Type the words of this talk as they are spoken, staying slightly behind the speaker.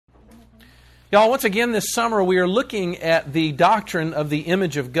Y'all, once again this summer we are looking at the doctrine of the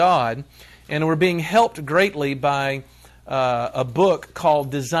image of God, and we're being helped greatly by a book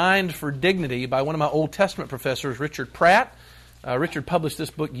called Designed for Dignity by one of my Old Testament professors, Richard Pratt. Richard published this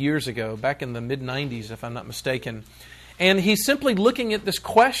book years ago, back in the mid-90s, if I'm not mistaken. And he's simply looking at this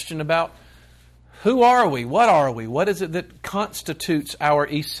question about who are we? What is it that constitutes our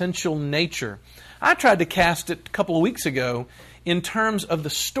essential nature? I tried to cast it a couple of weeks ago in terms of the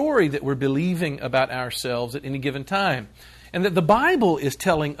story that we're believing about ourselves at any given time. And that the Bible is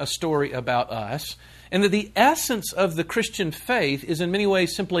telling a story about us, and that the essence of the Christian faith is in many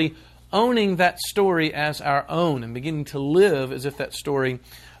ways simply owning that story as our own and beginning to live as if that story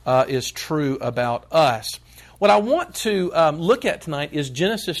is true about us. What I want to look at tonight is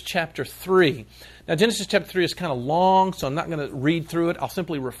Genesis chapter 3. Now, Genesis chapter 3 is kind of long, so I'm not going to read through it. I'll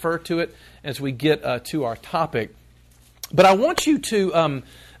simply refer to it as we get to our topic. But I want you to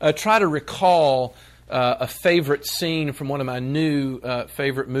try to recall a favorite scene from one of my new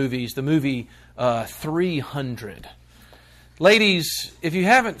favorite movies, the movie 300. Ladies, if you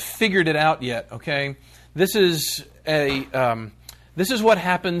haven't figured it out yet, okay, this is what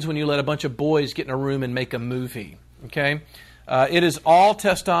happens when you let a bunch of boys get in a room and make a movie, okay? It is all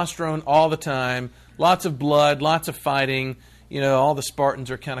testosterone all the time, lots of blood, lots of fighting. You know, all the Spartans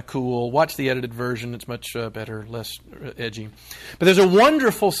are kind of cool. Watch the edited version. It's much better, less edgy. But there's a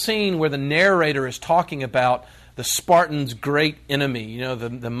wonderful scene where the narrator is talking about the Spartans' great enemy, you know,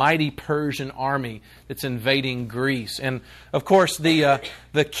 the mighty Persian army that's invading Greece. And, of course, the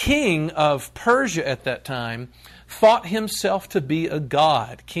king of Persia at that time thought himself to be a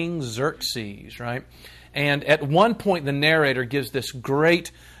god, King Xerxes, right? And at one point, the narrator gives this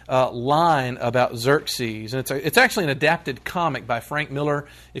great line about Xerxes. And it's actually an adapted comic by Frank Miller.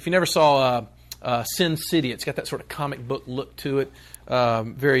 If you never saw Sin City, it's got that sort of comic book look to it.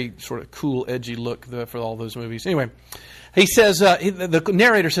 Very sort of cool, edgy look for all those movies. Anyway, he says, the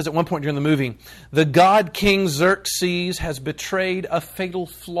narrator says at one point during the movie, the god King Xerxes has betrayed a fatal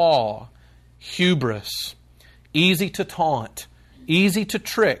flaw, hubris. Easy to taunt, easy to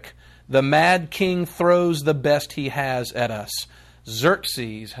trick. The mad king throws the best he has at us.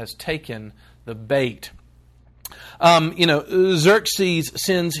 Xerxes has taken the bait. Xerxes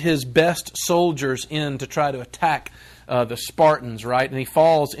sends his best soldiers in to try to attack the Spartans, right? And he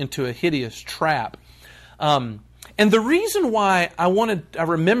falls into a hideous trap. And the reason why I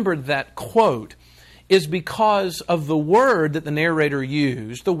remembered that quote is because of the word that the narrator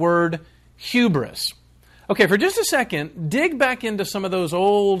used, the word hubris. Okay, for just a second, dig back into some of those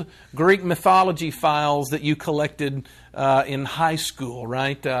old Greek mythology files that you collected in high school,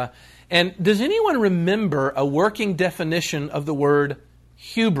 right? And does anyone remember a working definition of the word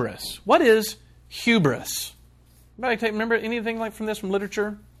hubris? What is hubris? Anybody remember anything like from this from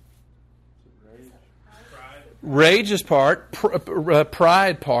literature? Rage is part,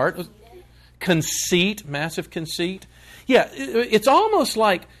 pride part, conceit, massive conceit. Yeah, it's almost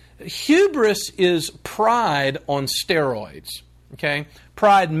like hubris is pride on steroids, okay?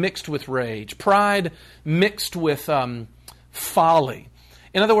 Pride mixed with rage. Pride mixed with folly.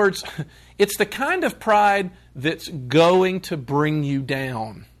 In other words, it's the kind of pride that's going to bring you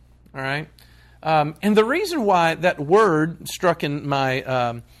down, all right? And the reason why that word struck in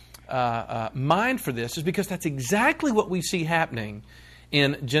my mind for this is because that's exactly what we see happening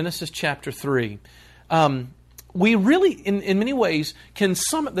in Genesis chapter 3. We really, in many ways, can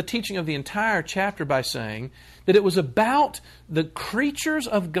sum up the teaching of the entire chapter by saying that it was about the creatures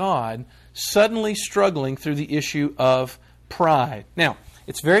of God suddenly struggling through the issue of pride. Now,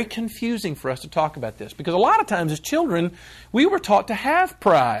 it's very confusing for us to talk about this because a lot of times as children, we were taught to have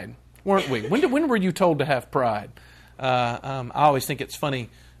pride, weren't we? When were you told to have pride? I always think it's funny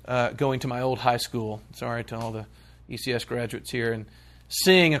going to my old high school, sorry to all the ECS graduates here, and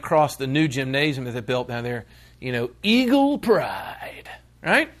seeing across the new gymnasium that they built down there, you know, Eagle Pride,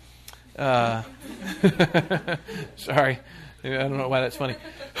 right? Sorry, I don't know why that's funny.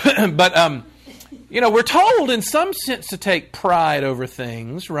 But, we're told in some sense to take pride over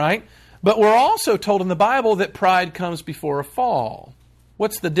things, right? But we're also told in the Bible that pride comes before a fall.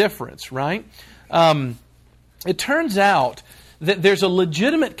 What's the difference, right? It turns out that there's a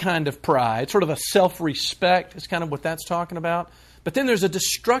legitimate kind of pride, sort of a self-respect is kind of what that's talking about. But then there's a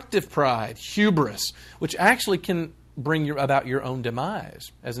destructive pride, hubris, which actually can bring about your own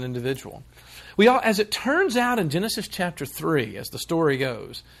demise as an individual. As it turns out in Genesis chapter 3, as the story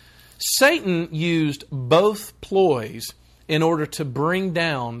goes, Satan used both ploys in order to bring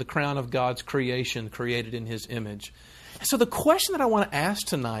down the crown of God's creation created in His image. So the question that I want to ask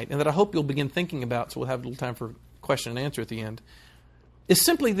tonight, and that I hope you'll begin thinking about, so we'll have a little time for question and answer at the end, is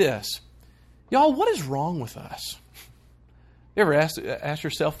simply this. Y'all, what is wrong with us? You ever ask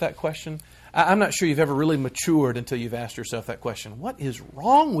yourself that question? I'm not sure you've ever really matured until you've asked yourself that question. What is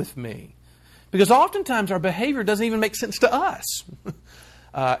wrong with me? Because oftentimes our behavior doesn't even make sense to us.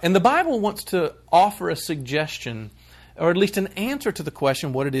 And the Bible wants to offer a suggestion, or at least an answer to the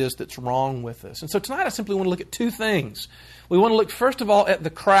question, what it is that's wrong with us. And so tonight I simply want to look at two things. We want to look first of all at the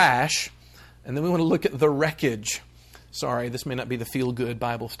crash, and then we want to look at the wreckage. Sorry, this may not be the feel-good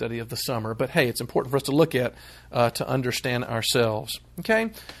Bible study of the summer, but hey, it's important for us to look at to understand ourselves.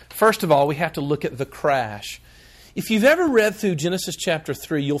 Okay? First of all, we have to look at the crash. If you've ever read through Genesis chapter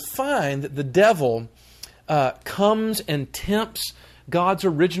 3, you'll find that the devil comes and tempts God's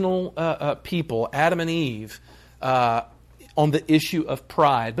original people, Adam and Eve, on the issue of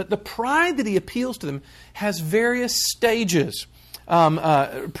pride. But the pride that he appeals to them has various stages.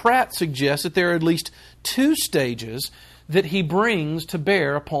 Pratt suggests that there are at least two stages that he brings to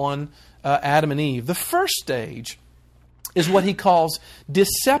bear upon Adam and Eve. The first stage is what he calls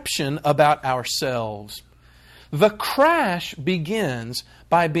deception about ourselves. The crash begins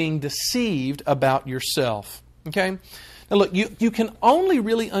by being deceived about yourself. Okay? Now look, you can only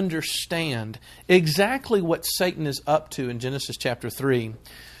really understand exactly what Satan is up to in Genesis chapter 3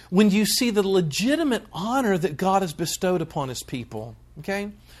 when you see the legitimate honor that God has bestowed upon His people.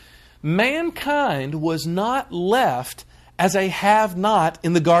 Okay? Mankind was not left as a have-not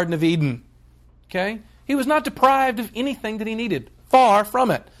in the Garden of Eden. Okay? He was not deprived of anything that he needed. Far from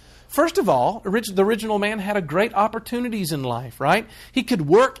it. First of all, the original man had great opportunities in life, right? He could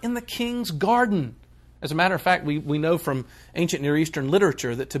work in the king's garden. As a matter of fact, we know from ancient Near Eastern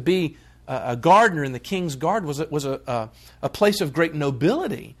literature that to be a gardener in the king's garden was a place of great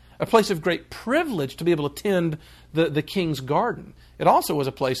nobility, a place of great privilege to be able to tend the king's garden. It also was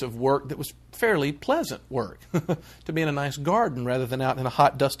a place of work that was fairly pleasant work, to be in a nice garden rather than out in a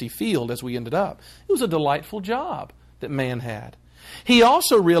hot, dusty field as we ended up. It was a delightful job that man had. He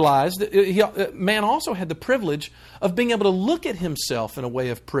also realized that man also had the privilege of being able to look at himself in a way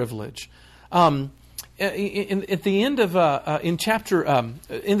of privilege. At the end of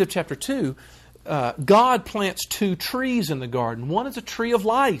chapter 2, God plants two trees in the garden. One is a tree of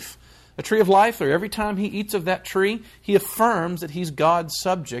life. A tree of life, where every time he eats of that tree, he affirms that he's God's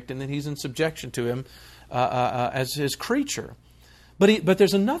subject and that he's in subjection to Him as His creature. But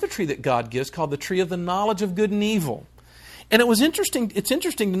there's another tree that God gives called the tree of the knowledge of good and evil. And it's interesting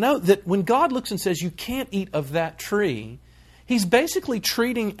to note that when God looks and says, you can't eat of that tree, He's basically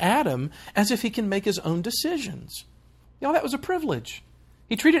treating Adam as if he can make his own decisions. That was a privilege.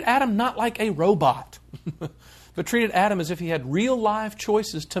 He treated Adam not like a robot, but treated Adam as if he had real life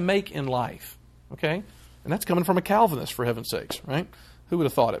choices to make in life. Okay? And that's coming from a Calvinist, for heaven's sakes, right? Who would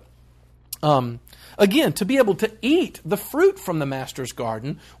have thought it? Again, to be able to eat the fruit from the master's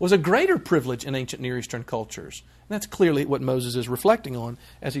garden was a greater privilege in ancient Near Eastern cultures. And that's clearly what Moses is reflecting on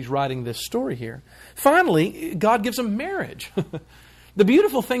as he's writing this story here. Finally, God gives them marriage. The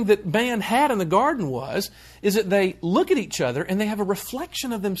beautiful thing that man had in the garden is that they look at each other and they have a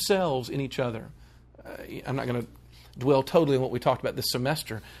reflection of themselves in each other. I'm not going to dwell totally on what we talked about this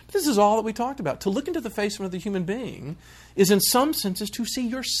semester, but this is all that we talked about. To look into the face of another human being is in some senses to see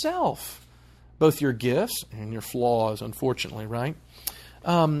yourself, both your gifts and your flaws, unfortunately, right?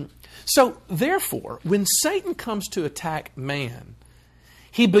 So, therefore, when Satan comes to attack man,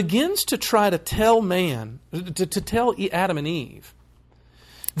 he begins to try to tell to tell Adam and Eve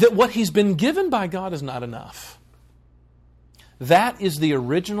that what he's been given by God is not enough. That is the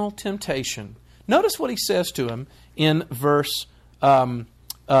original temptation. Notice what he says to him in verse 1.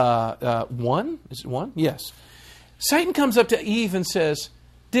 Is it 1? Yes. Satan comes up to Eve and says,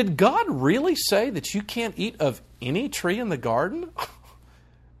 did God really say that you can't eat of any tree in the garden?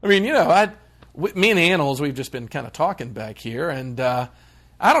 I mean, me and the animals, we've just been kind of talking back here, and I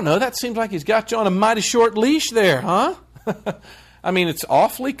don't know, that seems like He's got you on a mighty short leash there, huh? I mean, it's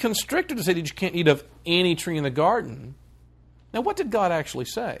awfully constricted to say that you can't eat of any tree in the garden. Now, what did God actually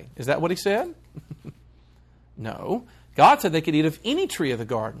say? Is that what He said? No. God said they could eat of any tree of the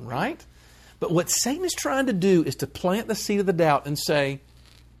garden, right? But what Satan is trying to do is to plant the seed of the doubt and say,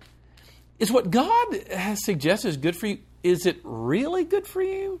 is what God has suggested is good for you, is it really good for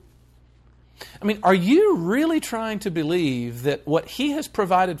you? I mean, are you really trying to believe that what He has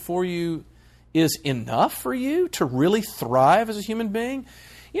provided for you is enough for you to really thrive as a human being?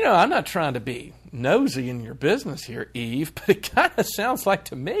 I'm not trying to be nosy in your business here, Eve, but it kind of sounds like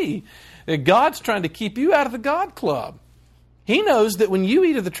to me that God's trying to keep you out of the God club. He knows that when you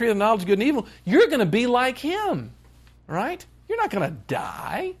eat of the tree of the knowledge of good and evil, you're going to be like Him, right? You're not going to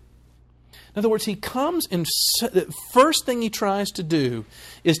die. In other words, he comes and the first thing he tries to do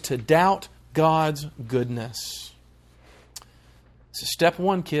is to doubt God's goodness. This is step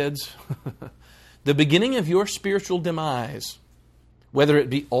one, kids. The beginning of your spiritual demise, whether it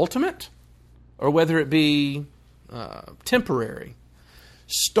be ultimate or whether it be temporary,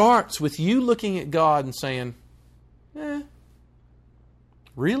 starts with you looking at God and saying,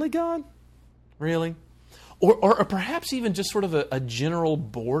 really, God? Really? Or perhaps even just sort of a general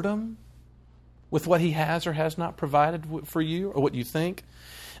boredom with what He has or has not provided for you or what you think.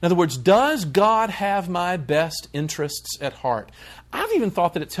 In other words, does God have my best interests at heart? I've even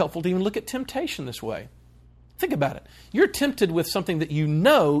thought that it's helpful to even look at temptation this way. Think about it. You're tempted with something that you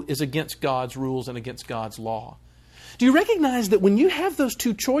know is against God's rules and against God's law. Do you recognize that when you have those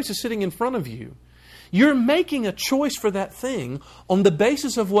two choices sitting in front of you, you're making a choice for that thing on the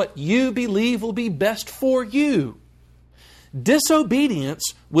basis of what you believe will be best for you? Disobedience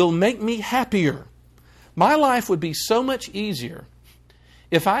will make me happier. My life would be so much easier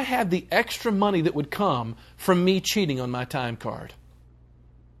if I had the extra money that would come from me cheating on my time card.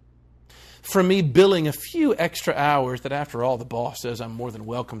 From me billing a few extra hours that, after all, the boss says I'm more than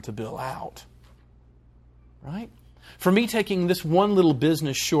welcome to bill out. Right? For me taking this one little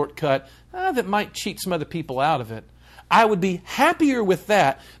business shortcut that might cheat some other people out of it. I would be happier with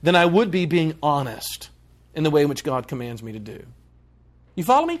that than I would be being honest in the way in which God commands me to do. You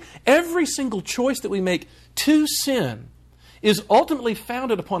follow me? Every single choice that we make to sin is ultimately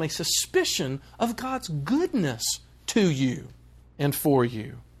founded upon a suspicion of God's goodness to you and for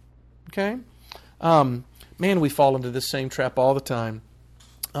you. Okay? Man, we fall into this same trap all the time.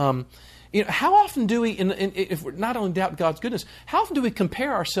 How often do we, if we're not only doubt God's goodness, how often do we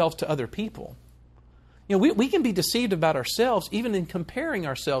compare ourselves to other people? We can be deceived about ourselves even in comparing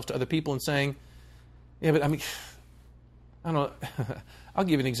ourselves to other people and saying, yeah, but I mean, I don't know. I'll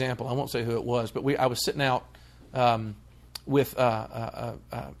give you an example. I won't say who it was, but I was sitting out with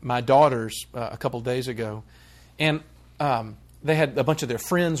my daughters a couple of days ago, and they had a bunch of their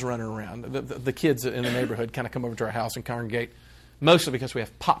friends running around. The kids in the neighborhood kind of come over to our house and congregate, mostly because we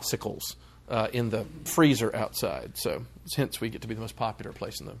have popsicles in the freezer outside. So hence we get to be the most popular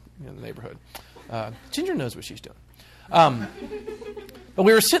place in the neighborhood. Ginger knows what she's doing. But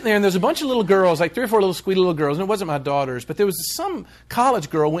we were sitting there, and there's a bunch of little girls, like 3 or 4 little sweet little girls, and it wasn't my daughters, but there was some college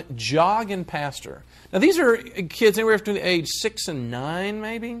girl went jogging past her. Now, these are kids anywhere between the age 6 and 9,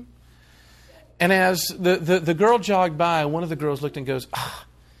 maybe. And as the girl jogged by, one of the girls looked and goes,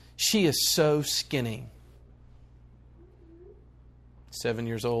 she is so skinny. 7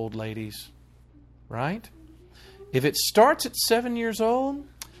 years old, ladies. Right? If it starts at 7 years old,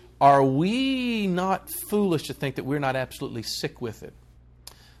 are we not foolish to think that we're not absolutely sick with it?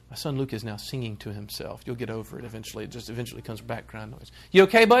 My son Luke is now singing to himself. You'll get over it eventually. It just eventually becomes background noise. You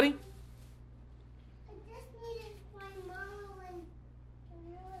okay, buddy? I just needed to find Mama when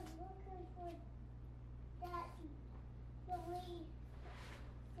we were looking for that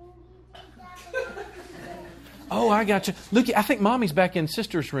Oh, I got you. Luke, I think Mommy's back in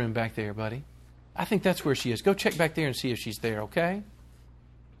Sister's room back there, buddy. I think that's where she is. Go check back there and see if she's there, okay?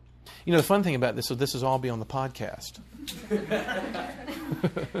 You know, the fun thing about this is this will all be on the podcast.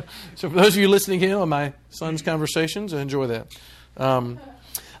 So for those of you listening in on my son's conversations, enjoy that.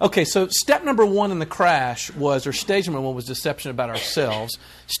 Okay, so step number 1 in the crash was, or stage number 1 was deception about ourselves.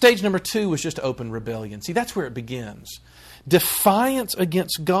 Stage number 2 was just open rebellion. See, that's where it begins. Defiance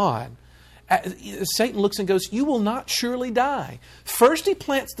against God. Satan looks and goes, you will not surely die. First he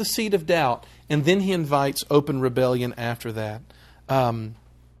plants the seed of doubt, and then he invites open rebellion after that.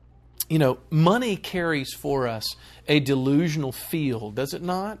 Money carries for us a delusional field, does it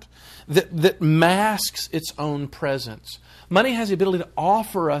not? That masks its own presence. Money has the ability to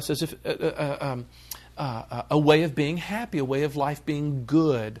offer us as if a way of being happy, a way of life being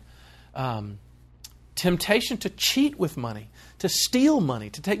good. Temptation to cheat with money, to steal money,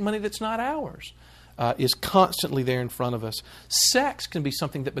 to take money that's not ours, is constantly there in front of us. Sex can be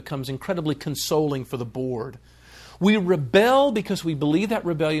something that becomes incredibly consoling for the bored. We rebel because we believe that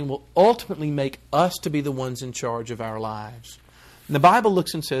rebellion will ultimately make us to be the ones in charge of our lives. And the Bible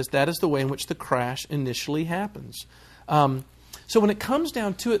looks and says that is the way in which the crash initially happens. So when it comes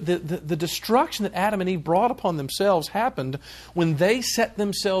down to it, the destruction that Adam and Eve brought upon themselves happened when they set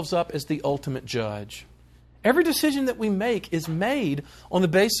themselves up as the ultimate judge. Every decision that we make is made on the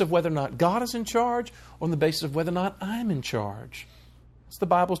basis of whether or not God is in charge, or on the basis of whether or not I'm in charge. It's the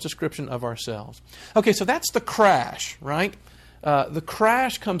Bible's description of ourselves. Okay, so that's the crash, right? The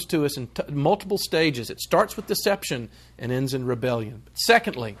crash comes to us in multiple stages. It starts with deception and ends in rebellion.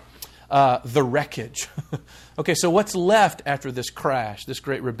 Secondly, the wreckage. Okay, so what's left after this crash, this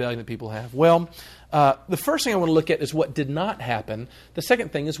great rebellion that people have? Well, the first thing I want to look at is what did not happen. The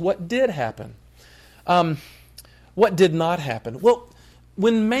second thing is what did happen. What did not happen? Well,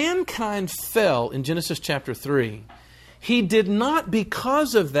 when mankind fell in Genesis chapter 3, he did not,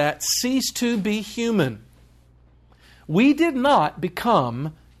 because of that, cease to be human. We did not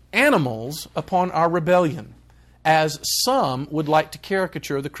become animals upon our rebellion, as some would like to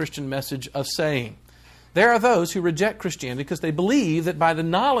caricature the Christian message of saying. There are those who reject Christianity because they believe that by the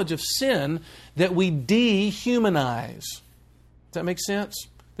knowledge of sin that we dehumanize. Does that make sense?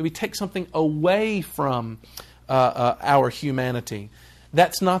 That we take something away from our humanity.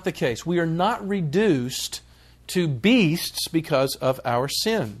 That's not the case. We are not reduced to beasts because of our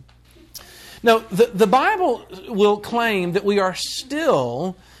sin. Now, the Bible will claim that we are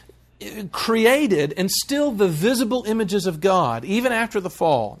still created and still the visible images of God, even after the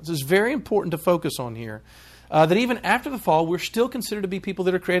fall. This is very important to focus on here. That even after the fall, we're still considered to be people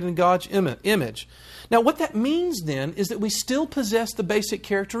that are created in God's image. Now, what that means then is that we still possess the basic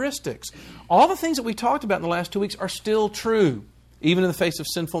characteristics. All the things that we talked about in the last 2 weeks are still true, even in the face of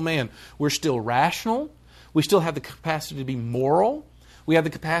sinful man. We're still rational. We still have the capacity to be moral. We have the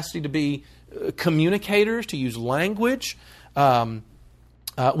capacity to be communicators, to use language.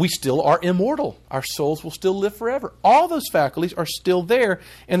 We still are immortal. Our souls will still live forever. All those faculties are still there,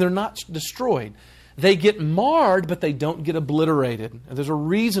 and they're not destroyed. They get marred, but they don't get obliterated. And there's a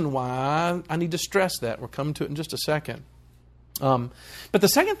reason why I need to stress that. We're coming to it in just a second. But the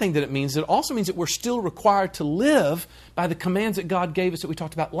second thing that it means, it also means that we're still required to live by the commands that God gave us that we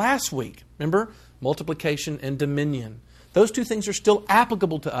talked about last week. Remember? Multiplication and dominion. Those two things are still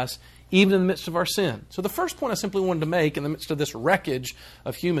applicable to us even in the midst of our sin. So the first point I simply wanted to make in the midst of this wreckage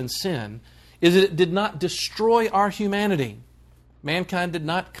of human sin is that it did not destroy our humanity. Mankind did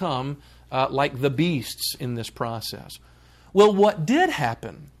not come like the beasts in this process. Well, what did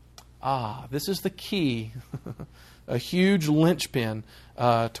happen? This is the key, a huge linchpin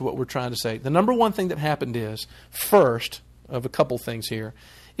to what we're trying to say. The number one thing that happened is, first of a couple things here,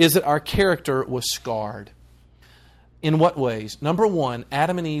 is that our character was scarred. In what ways? Number one,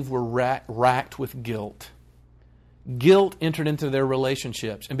 Adam and Eve were racked with guilt. Guilt entered into their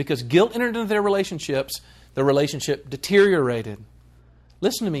relationships. And because guilt entered into their relationships, the relationship deteriorated.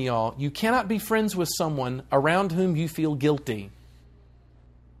 Listen to me, y'all. You cannot be friends with someone around whom you feel guilty.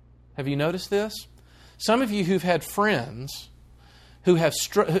 Have you noticed this? Some of you who've had friends who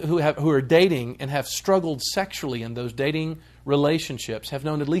are dating and have struggled sexually in those dating relationships have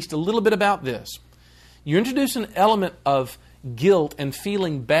known at least a little bit about this. You introduce an element of guilt and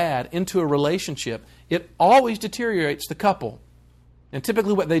feeling bad into a relationship, it always deteriorates the couple. And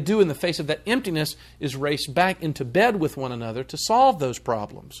typically what they do in the face of that emptiness is race back into bed with one another to solve those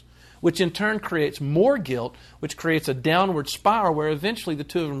problems, which in turn creates more guilt, which creates a downward spiral where eventually the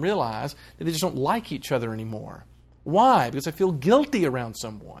two of them realize that they just don't like each other anymore. Why? Because I feel guilty around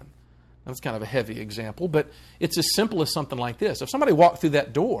someone. That's kind of a heavy example, but it's as simple as something like this. If somebody walked through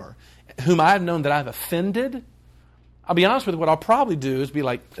that door whom I've known that I've offended, I'll be honest with you, what I'll probably do is be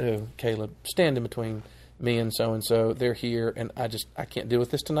like, oh, Caleb, stand in between me and so-and-so. They're here, and I can't deal with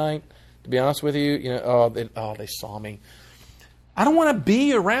this tonight. To be honest with you, they saw me. I don't want to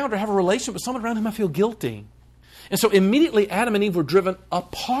be around or have a relationship with someone around whom I feel guilty. And so immediately Adam and Eve were driven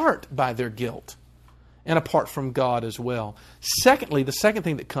apart by their guilt and apart from God as well. Secondly, the second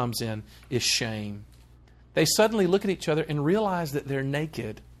thing that comes in is shame. They suddenly look at each other and realize that they're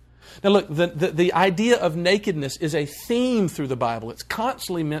naked. Now look, the idea of nakedness is a theme through the Bible. It's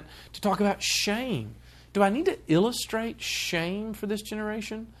constantly meant to talk about shame. Do I need to illustrate shame for this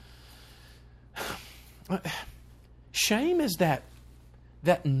generation? Shame is that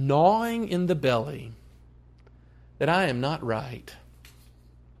gnawing in the belly that I am not right.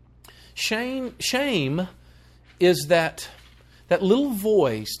 Shame is that little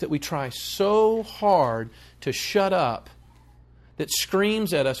voice that we try so hard to shut up that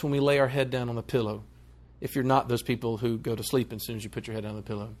screams at us when we lay our head down on the pillow. If you're not those people who go to sleep as soon as you put your head down on the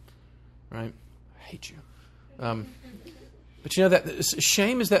pillow. Right? I hate you. But you know that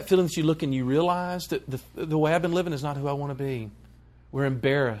shame is that feeling that you look and you realize that the way I've been living is not who I want to be. We're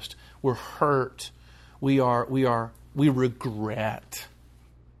embarrassed. We're hurt. We regret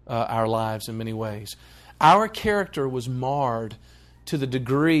our lives in many ways. Our character was marred to the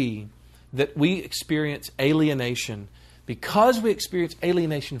degree that we experience alienation. Because we experience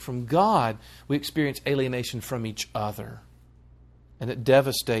alienation from God, we experience alienation from each other. And it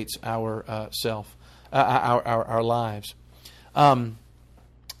devastates our lives.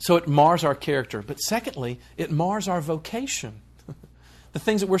 So it mars our character. But secondly, it mars our vocation. the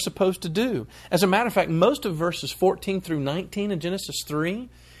things that we're supposed to do. As a matter of fact, most of verses 14 through 19 in Genesis 3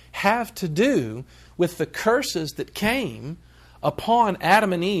 have to do with the curses that came upon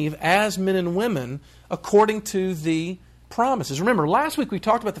Adam and Eve as men and women according to the promises. Remember, last week we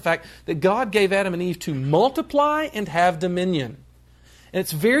talked about the fact that God gave Adam and Eve to multiply and have dominion. And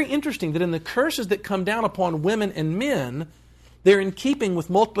it's very interesting that in the curses that come down upon women and men, they're in keeping with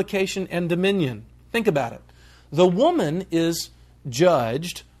multiplication and dominion. Think about it. The woman is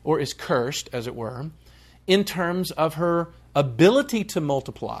judged, or is cursed, as it were, in terms of her ability to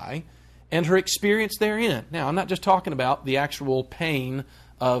multiply and her experience therein. Now, I'm not just talking about the actual pain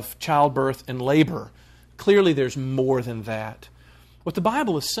of childbirth and labor. Clearly, there's more than that. What the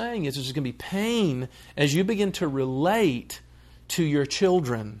Bible is saying is there's going to be pain as you begin to relate to your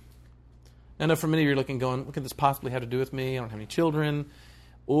children. I know for many of you are looking, going, what could this possibly have to do with me? I don't have any children.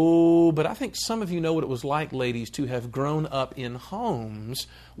 Oh, but I think some of you know what it was like, ladies, to have grown up in homes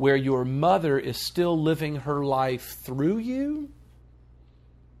where your mother is still living her life through you.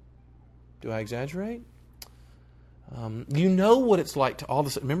 Do I exaggerate? You know what it's like to all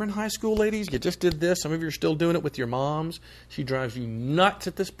this. Remember in high school, ladies, you just did this. Some of you are still doing it with your moms. She drives you nuts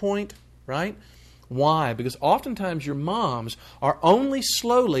at this point, right? Why? Because oftentimes your moms are only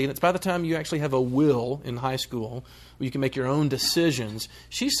slowly, and it's by the time you actually have a will in high school, where you can make your own decisions,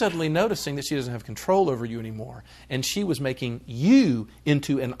 she's suddenly noticing that she doesn't have control over you anymore. And she was making you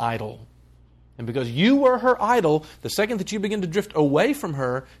into an idol. And because you were her idol, the second that you begin to drift away from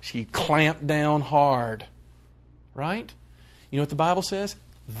her, she clamped down hard. Right? You know what the Bible says?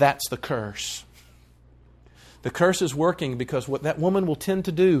 That's the curse. The curse is working because what that woman will tend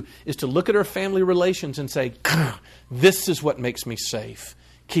to do is to look at her family relations and say, this is what makes me safe,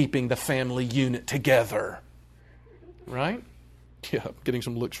 keeping the family unit together. Right? Yeah, getting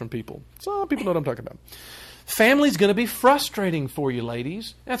some looks from people. Some people know what I'm talking about. Family's going to be frustrating for you,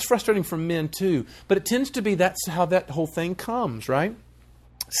 ladies. That's frustrating for men too. But it tends to be that's how that whole thing comes, right?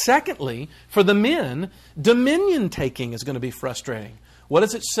 Secondly, for the men, dominion taking is going to be frustrating. What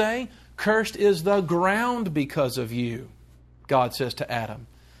does it say? Cursed is the ground because of you, God says to Adam.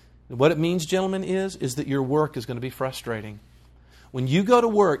 What it means, gentlemen, is that your work is going to be frustrating. When you go to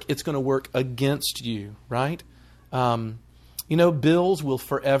work, it's going to work against you, right? Bills will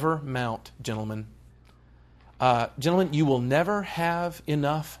forever mount, gentlemen. Gentlemen, you will never have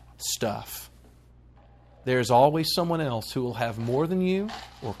enough stuff. There's always someone else who will have more than you,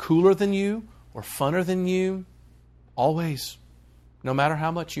 or cooler than you, or funner than you. Always. No matter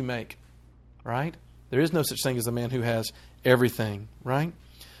how much you make. Right? There is no such thing as a man who has everything. Right?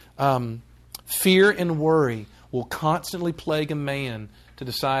 Fear and worry will constantly plague a man to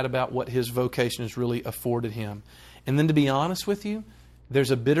decide about what his vocation has really afforded him. And then to be honest with you,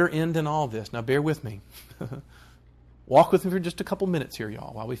 there's a bitter end in all this. Now bear with me. Walk with me for just a couple minutes here,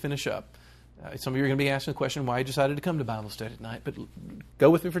 y'all, while we finish up. Some of you are going to be asking the question why you decided to come to Bible study tonight, but go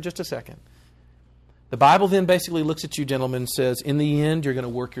with me for just a second. The Bible then basically looks at you, gentlemen, and says, in the end, you're going to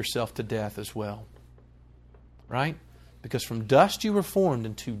work yourself to death as well. Right? Because from dust you were formed,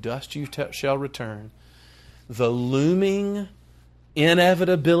 and to dust you shall return. The looming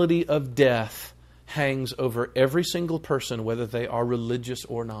inevitability of death hangs over every single person, whether they are religious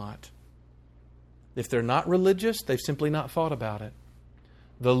or not. If they're not religious, they've simply not thought about it.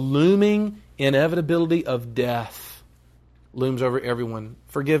 The looming inevitability of death looms over everyone.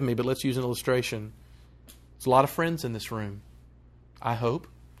 Forgive me, but let's use an illustration. There's a lot of friends in this room. I hope.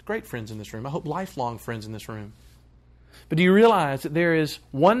 Great friends in this room. I hope lifelong friends in this room. But do you realize that there is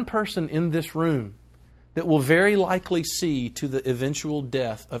one person in this room that will very likely see to the eventual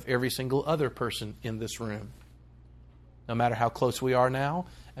death of every single other person in this room? No matter how close we are now,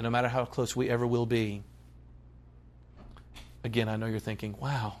 and no matter how close we ever will be. Again, I know you're thinking,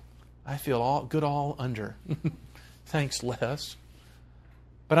 wow, I feel all under. Thanks, Les.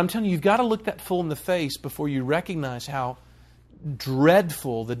 But I'm telling you, you've got to look that full in the face before you recognize how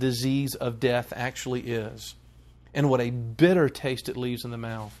dreadful the disease of death actually is. And what a bitter taste it leaves in the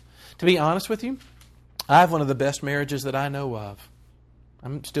mouth. To be honest with you, I have one of the best marriages that I know of.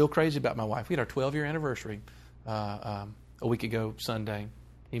 I'm still crazy about my wife. We had our 12-year anniversary a week ago Sunday.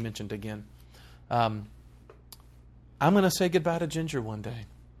 He mentioned again. I'm going to say goodbye to Ginger one day.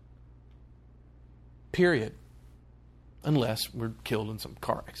 Period. Unless we're killed in some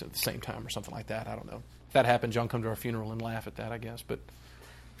car accident at the same time or something like that. I don't know. If that happens, y'all come to our funeral and laugh at that, I guess. But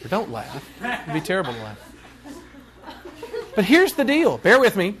don't laugh. It'd be terrible to laugh. But here's the deal. Bear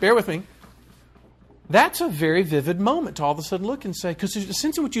with me. That's a very vivid moment to all of a sudden look and say, because there's a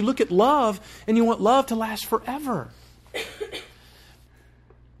sense in which you look at love and you want love to last forever.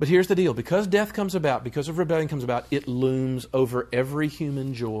 But here's the deal. Because death comes about, because of rebellion comes about, it looms over every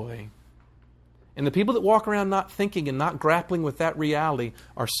human joy. And the people that walk around not thinking and not grappling with that reality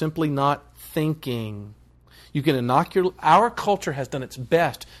are simply not thinking. You can inoculate. Our culture has done its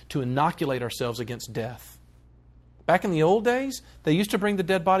best to inoculate ourselves against death. Back in the old days, they used to bring the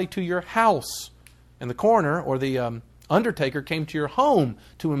dead body to your house, and the coroner or the undertaker came to your home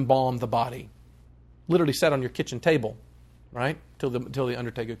to embalm the body. Literally sat on your kitchen table, right? Till the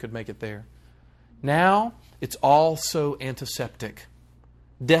undertaker could make it there. Now, it's all so antiseptic.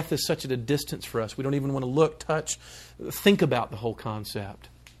 Death is such at a distance for us. We don't even want to look, touch, think about the whole concept.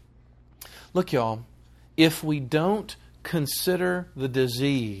 Look, y'all, if we don't consider the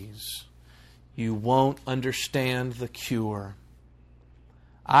disease, you won't understand the cure.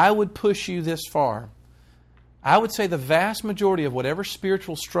 I would push you this far. I would say the vast majority of whatever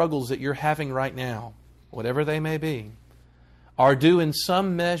spiritual struggles that you're having right now, whatever they may be, are due in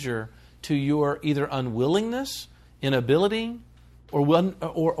some measure to your either unwillingness, inability,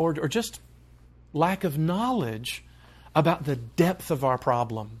 or just lack of knowledge about the depth of our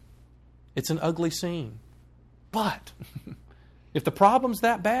problem. It's an ugly scene. But if the problem's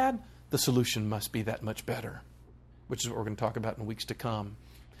that bad, the solution must be that much better, which is what we're going to talk about in weeks to come.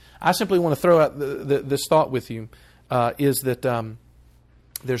 I simply want to throw out this thought with you, is that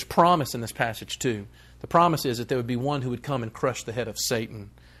there's promise in this passage too. The promise is that there would be one who would come and crush the head of Satan,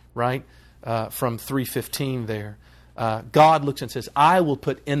 right? From 3:15 there. God looks and says, I will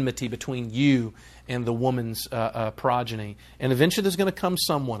put enmity between you and the woman's progeny. And eventually there's going to come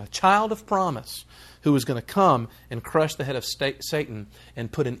someone, a child of promise, who is going to come and crush the head of Satan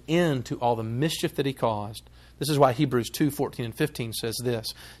and put an end to all the mischief that he caused. This is why Hebrews 2:14 and 15 says this.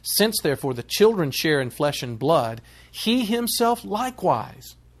 Since therefore the children share in flesh and blood, he himself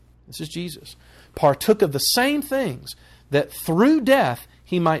likewise, this is Jesus, partook of the same things, that through death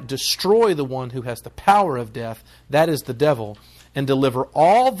he might destroy the one who has the power of death, that is the devil, and deliver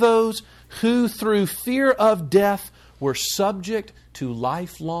all those who through fear of death were subject to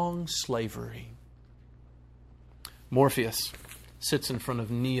lifelong slavery. Morpheus sits in front of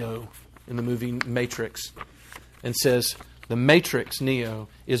Neo in the movie Matrix and says, the Matrix, Neo,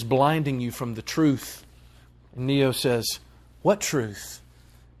 is blinding you from the truth. And Neo says, what truth?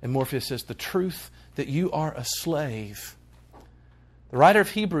 And Morpheus says, the truth that you are a slave. The writer of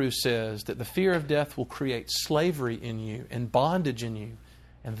Hebrews says that the fear of death will create slavery in you and bondage in you.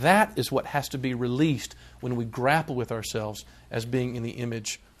 And that is what has to be released when we grapple with ourselves as being in the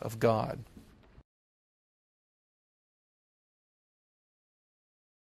image of God.